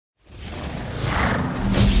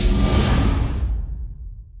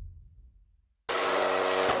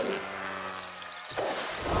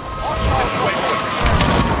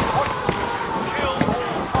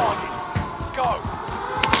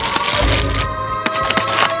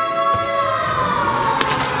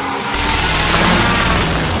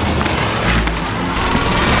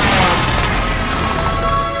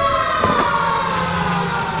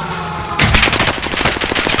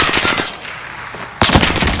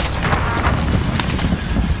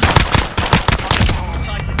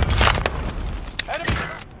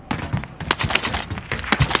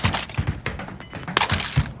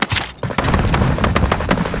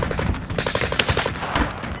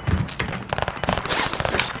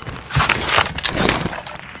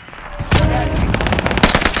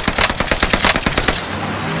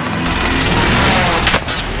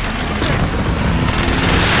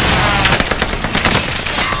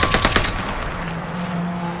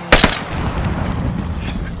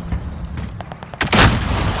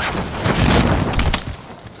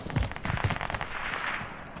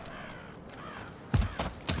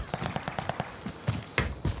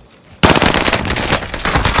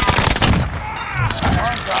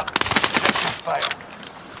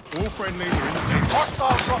friendlies are in the safe zone.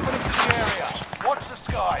 Hostile dropping into the area. Watch the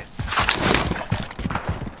skies.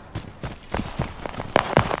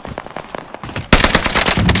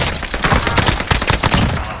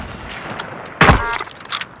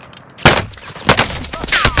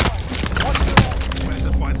 Where's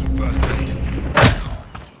the find some first aid?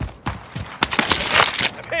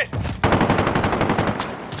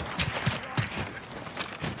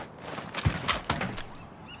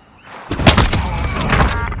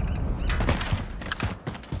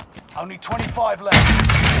 Only 25 left.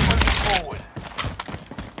 Moving forward.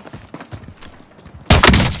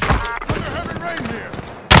 Under heavy rain here.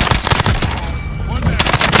 One down.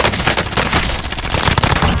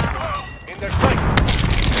 In their sight.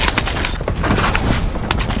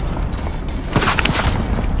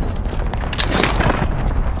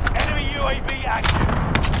 Enemy UAV active.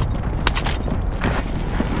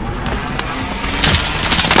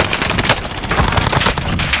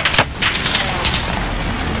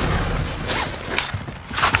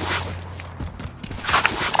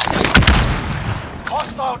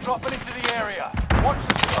 Hostile dropping into the area. Watch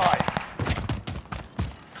the skies.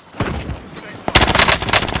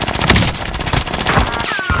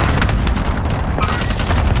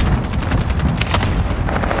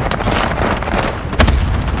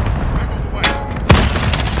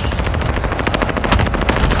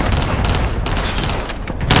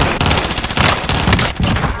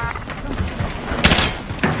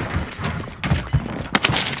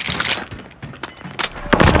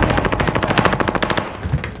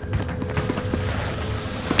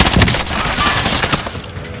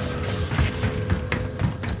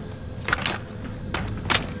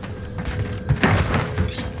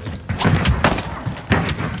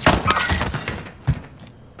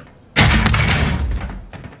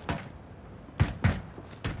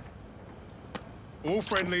 All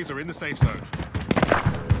friendlies are in the safe zone.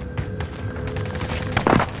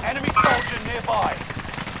 Enemy soldier nearby.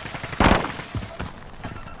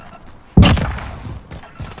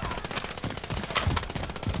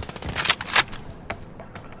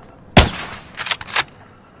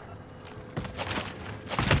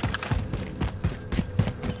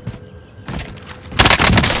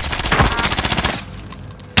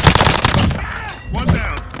 One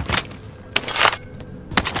down.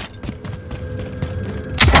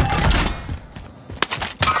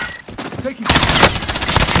 Taking.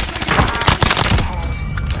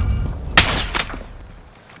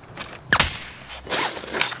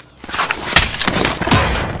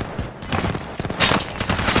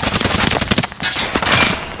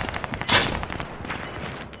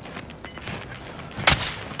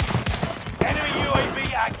 Enemy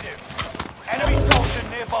UAV active. Enemy soldier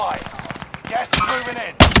nearby. Gas is moving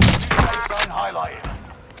in. New safe zone highlighted.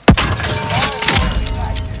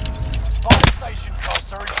 Fire station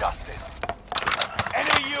costs are adjusted.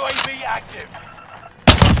 Enemy UAV active.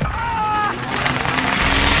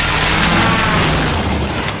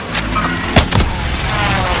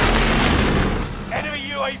 Enemy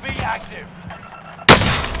UAV active.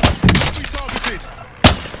 We targeted.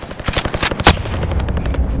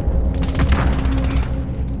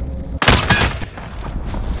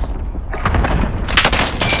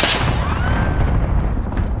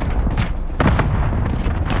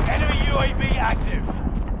 Enemy UAV active.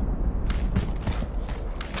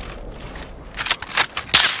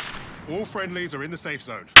 All friendlies are in the safe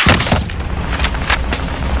zone.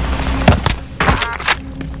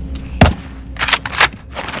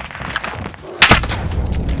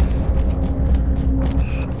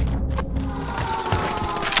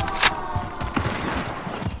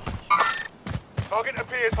 Target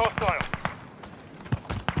appears hostile.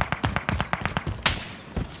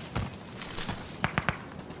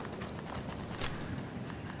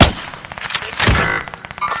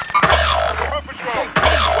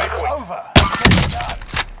 It's over. Get it done.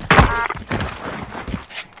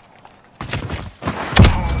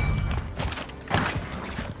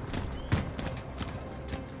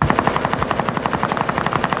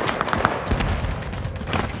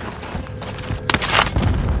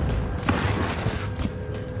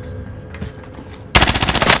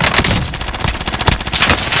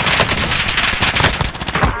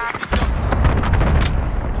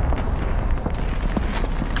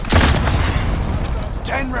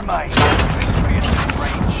 Remain. Victory is in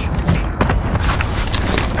reach.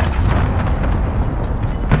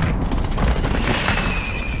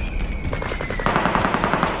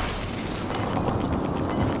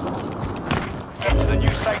 Get to the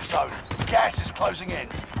new safe zone. Gas is closing in.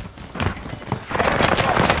 Enemy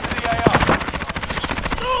dropping into the AR.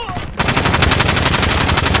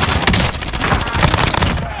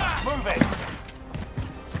 Move it.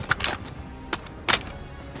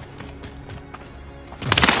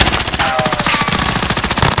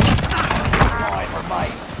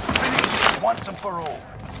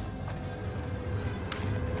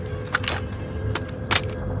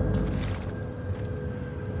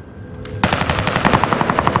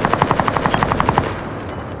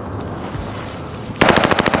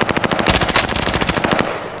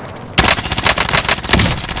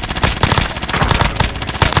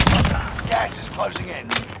 closing in.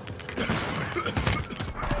 We've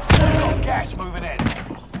got gas moving in.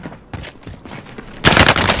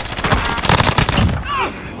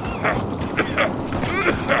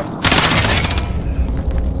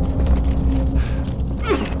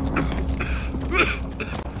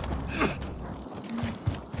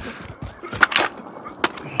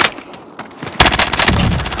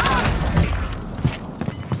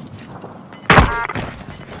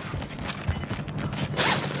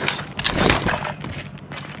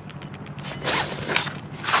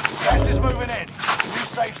 Gas is moving in. New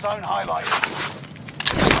safe zone highlighted.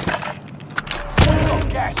 We've got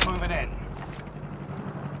gas moving in.